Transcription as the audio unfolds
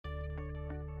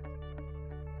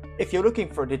If you're looking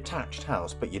for a detached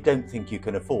house but you don't think you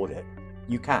can afford it,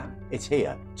 you can. It's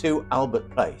here, 2 Albert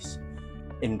Place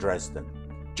in Dresden,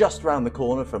 just round the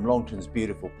corner from Longton's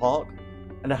beautiful park,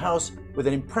 and a house with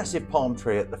an impressive palm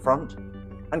tree at the front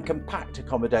and compact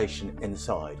accommodation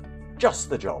inside. Just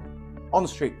the job.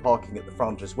 On-street parking at the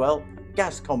front as well,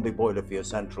 gas combi boiler for your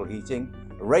central heating,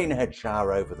 a rain-head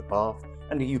shower over the bath,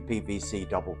 and a UPVC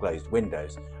double glazed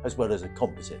windows, as well as a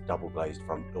composite double glazed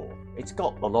front door. It's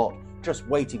got the lot, just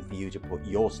waiting for you to put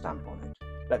your stamp on it.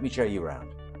 Let me show you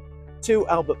around. 2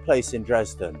 Albert Place in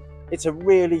Dresden. It's a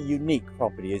really unique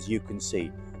property, as you can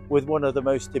see, with one of the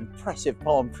most impressive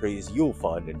palm trees you'll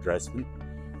find in Dresden,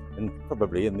 and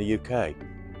probably in the UK.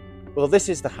 Well, this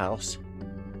is the house,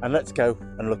 and let's go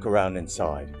and look around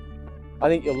inside. I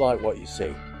think you'll like what you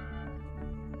see,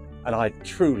 and I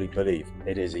truly believe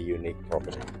it is a unique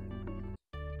property.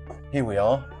 Here we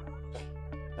are,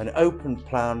 an open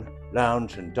plan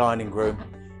lounge and dining room,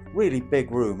 really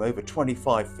big room, over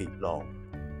 25 feet long,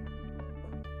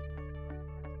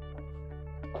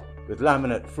 with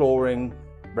laminate flooring,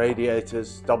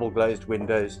 radiators, double glazed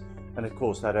windows, and of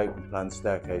course that open plan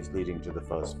staircase leading to the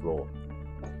first floor.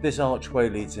 This archway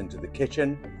leads into the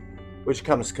kitchen, which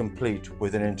comes complete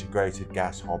with an integrated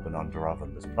gas hob and under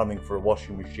oven. There's plumbing for a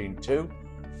washing machine too.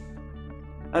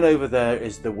 And over there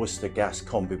is the Worcester gas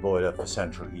combi boiler for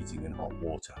central heating and hot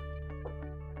water.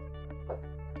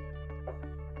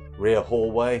 Rear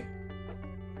hallway,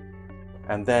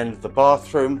 and then the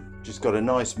bathroom, which has got a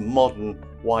nice modern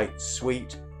white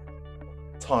suite,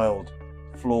 tiled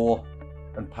floor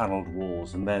and panelled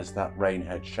walls, and there's that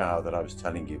rain-head shower that I was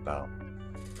telling you about.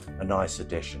 A nice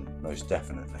addition, most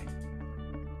definitely.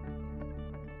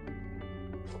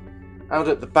 Out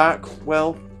at the back,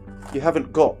 well, you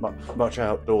haven't got much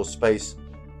outdoor space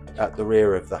at the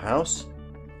rear of the house,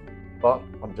 but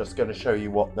I'm just going to show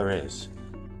you what there is.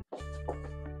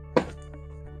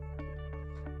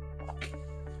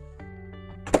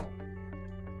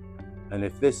 And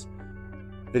if this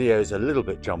video is a little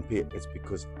bit jumpy, it's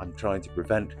because I'm trying to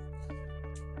prevent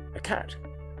a cat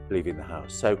leaving the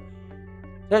house. So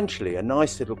potentially a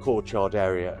nice little courtyard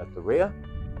area at the rear.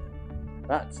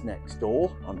 That's next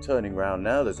door. I'm turning around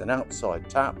now. There's an outside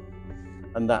tap,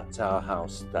 and that's our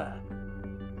house there.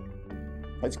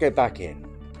 Let's go back in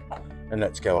and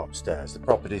let's go upstairs. The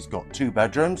property's got 2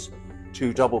 bedrooms,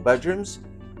 2 double bedrooms,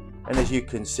 and as you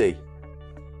can see,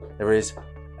 there is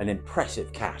an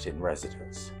impressive cat in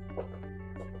residence.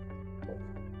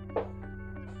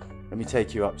 Let me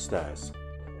take you upstairs.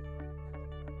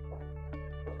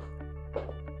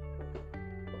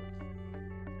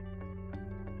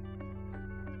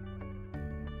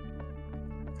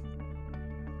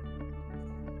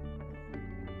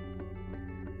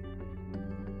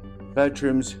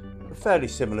 Bedrooms are fairly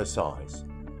similar size.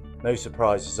 No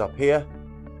surprises up here,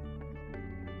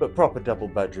 but proper double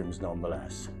bedrooms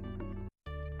nonetheless.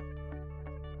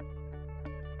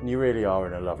 And you really are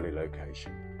in a lovely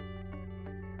location.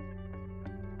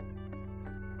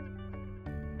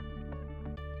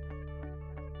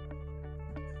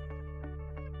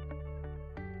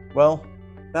 Well,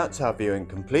 that's our viewing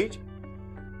complete.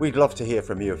 We'd love to hear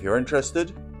from you if you're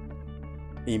interested.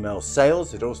 Email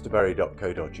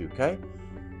sales@austerberry.co.uk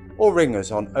or ring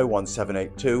us on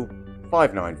 01782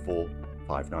 594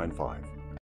 595.